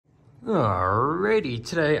Alrighty,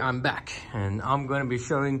 today I'm back and I'm going to be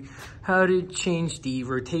showing how to change the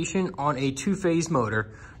rotation on a two-phase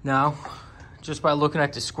motor. Now, just by looking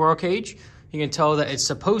at the squirrel cage, you can tell that it's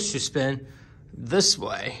supposed to spin this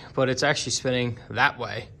way, but it's actually spinning that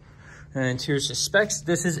way. And here's the specs.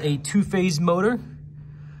 This is a two-phase motor,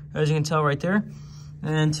 as you can tell right there.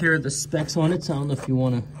 And here are the specs on it. So I don't know if you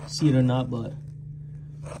want to see it or not, but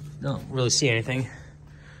I don't really see anything.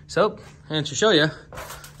 So, and to show you,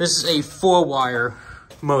 this is a 4-wire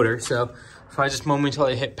motor. So if I just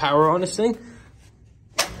momentarily hit power on this thing,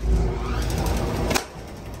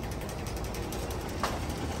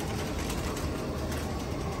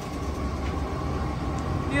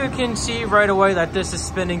 you can see right away that this is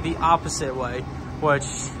spinning the opposite way, which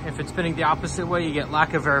if it's spinning the opposite way, you get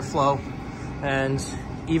lack of airflow. And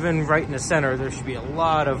even right in the center, there should be a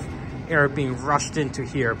lot of air being rushed into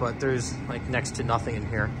here, but there's like next to nothing in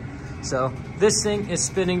here. So this thing is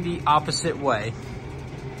spinning the opposite way.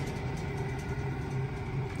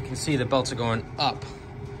 You can see the belts are going up.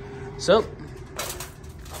 So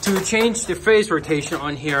to change the phase rotation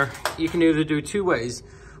on here, you can either do two ways.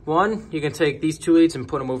 One, you can take these two leads and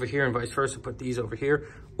put them over here and vice versa, put these over here.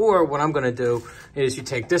 Or what I'm gonna do is you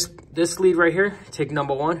take this lead right here, take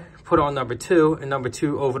number one, put on number two, and number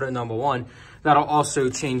two over to number one. That'll also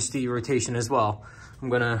change the rotation as well. I'm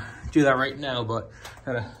gonna do that right now, but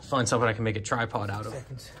gotta find something I can make a tripod out of.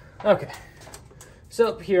 Okay,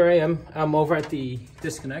 so here I am. I'm over at the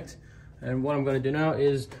disconnect. And what I'm gonna do now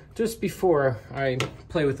is, just before I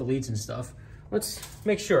play with the leads and stuff, let's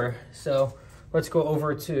make sure. So let's go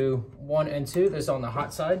over to 1 and 2. This is on the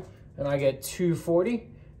hot side, and I get 240.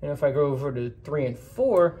 And if I go over to 3 and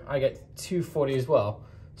 4, I get 240 as well.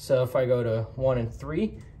 So if I go to 1 and 3,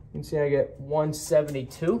 you can see I get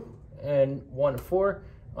 172. And 1 and 4,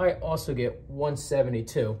 I also get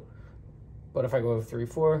 172. But if I go over 3,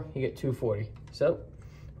 4, you get 240. So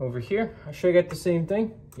over here, I should get the same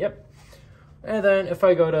thing. Yep. And then if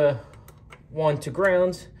I go to 1 to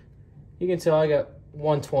ground, you can tell I got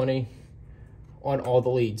 120 on all the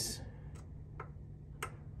leads,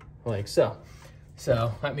 like so.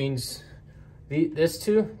 So that means this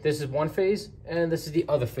is one phase, and this is the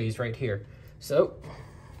other phase right here. So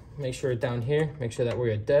make sure down here, make sure that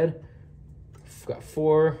we're dead. I've got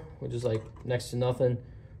 4, which is like next to nothing,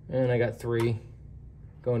 and I got 3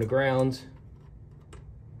 going to ground.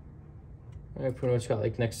 I pretty much got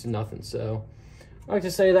like next to nothing. So I like to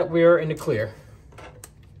say that we're in the clear.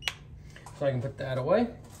 So I can put that away.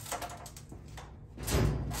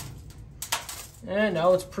 And now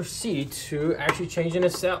let's proceed to actually changing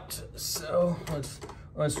this out. So let's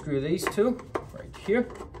unscrew these two right here.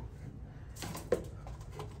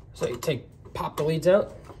 So you pop the leads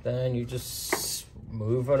out, then you just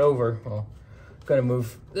move it over. Well, I'm gonna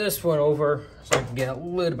move this one over so I can get a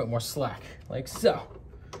little bit more slack, like so.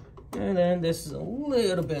 And then this is a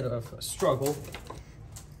little bit of a struggle.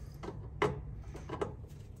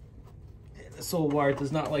 This old wire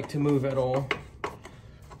does not like to move at all.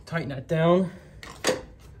 Tighten that down.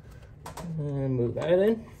 And move that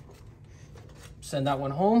in. Send that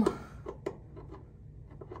one home.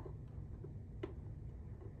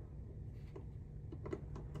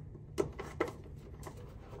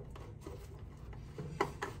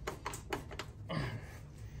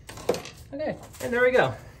 Okay, and there we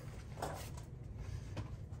go.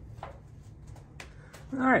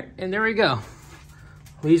 All right, and there we go.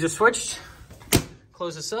 Leads are switched.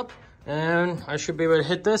 Close this up. And I should be able to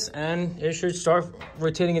hit this, and it should start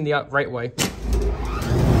rotating in the right way.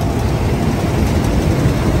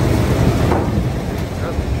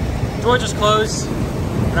 Oh, door just closed,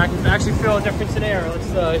 and I can actually feel a difference in air.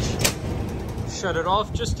 Let's shut it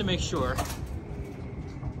off just to make sure.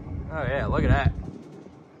 Oh yeah, look at that.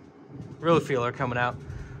 Really feel it coming out.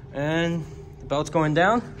 And the belt's going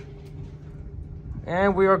down,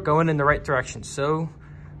 and we are going in the right direction. So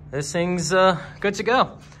this thing's good to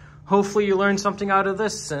go. Hopefully you learned something out of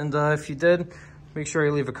this, and if you did, make sure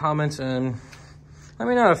you leave a comment and let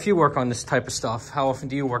me know if you work on this type of stuff. How often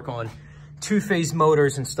do you work on two-phase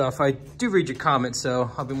motors and stuff? I do read your comments, so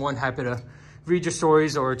I'll be more than happy to read your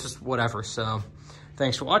stories or just whatever. So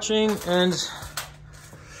thanks for watching, and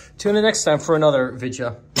tune in next time for another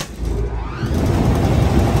video.